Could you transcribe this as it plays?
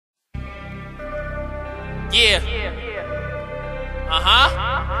Yeah.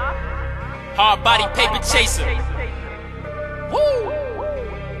 Hard body paper chaser. Woo.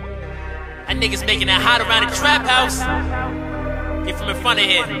 That niggas making that hot around the trap house. Get from in front of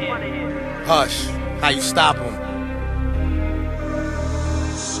here. Hush, how you stop him?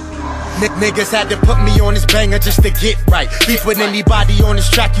 Niggas had to put me on this banger just to get right. Beef with anybody on this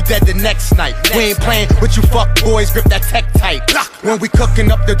track, you dead the next night. We ain't playing with you fuck boys, grip that tech tight. When we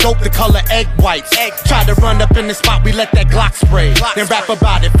cooking up the dope, the color egg whites. Try to run up in the spot, we let that Glock spray. Then rap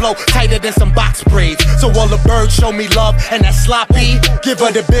about it, flow tighter than some box braids. So all the birds show me love, and that sloppy. Give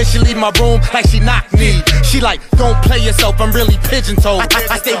her the bitch, she leave my room like she knocked me. She like, don't play yourself, I'm really pigeon-toed.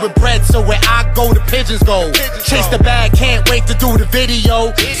 I stay with bread, so where I go, the pigeons go. Chase the bag, can't wait to do the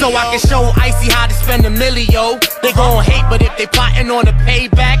video, so I can show Icy how to spend $1 million. They gon' hate, but if they plotting on a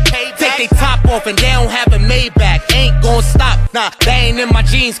payback, take they top off and they don't have a Maybach. Ain't gon' stop, nah, that ain't in my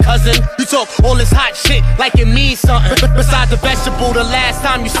jeans, cousin. You talk all this hot shit like it means something. Besides the vegetable, the last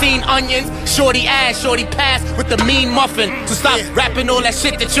time you seen onions, shorty ass, shorty pass with the mean muffin. So stop rapping all that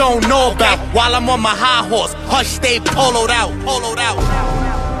shit that you don't know about. While I'm on my high horse, Hush stay poloed out.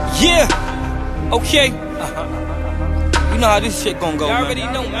 Yeah, okay. You know how this shit gon' go, man. You already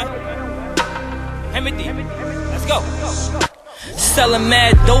know, man. Himothy, let's go. Selling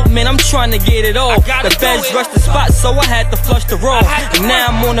mad dope, man, I'm trying to get it all. The feds rushed the spot, so I had to flush the roll. And now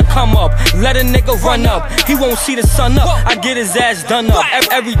I'm on the come up, let a nigga run up. He won't see the sun up, I get his ass done up.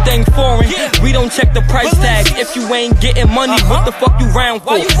 Everything foreign, we don't check the price tag. If you ain't getting money, what the fuck you round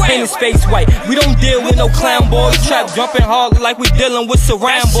for? Paint his face white, we don't deal with no clown boys. Trap jumping hard like we dealing with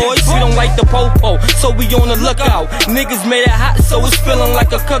surround boys. We don't like the po-po, so we on the lookout. Niggas made it hot, so it's feeling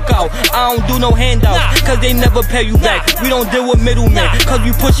like a cookout. I don't do no handouts, cause they never pay you back. We don't deal with middlemen, cause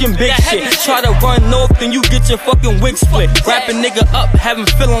we pushing big shit. Try to run north, then you get your fucking wig split. Wrap a nigga up, have him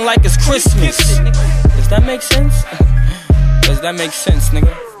feeling like it's Christmas. Does that make sense? Does that make sense,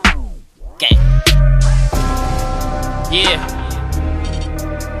 nigga? Gang. Yeah.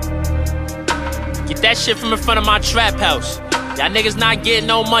 Get that shit from in front of my trap house. Y'all niggas not getting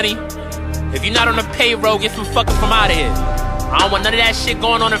no money. If you're not on the payroll, get from fucking from out of here. I don't want none of that shit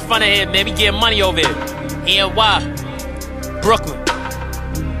going on in front of here, man. We getting money over here. NY. Brooklyn.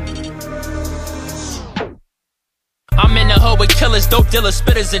 I'm in the hood with killers, dope dealers,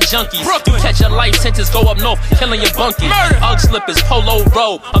 spitters, and junkies. You catch a life sentence, go up north, killing your bunkie. Ugg slippers, polo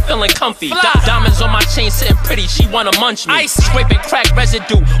robe, I'm feeling comfy. Diamonds on my chain sitting pretty, she wanna munch me. Scraping crack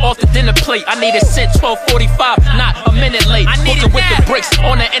residue off the dinner plate. I need a cent, 12:45, not a minute late. Walking with the bricks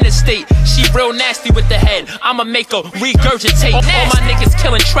on the interstate. She real nasty with the head, I'ma make her regurgitate. All my niggas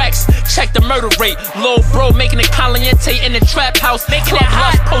killing tracks, check the murder rate. Lil bro making it caliente in the trap house. Club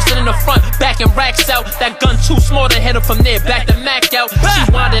lust posted in the front, backing racks out. That gun too small to hit her from there, back to Mac out.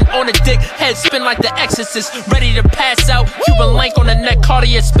 She winding on the dick, head spin like the Exorcist, ready to pass out. Cuban link on the neck,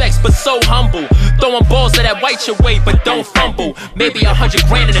 Cartier specs, but so humble. Throwing balls at that white your way, but don't fumble. Maybe 100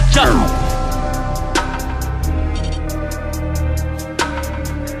 grand in the dirt.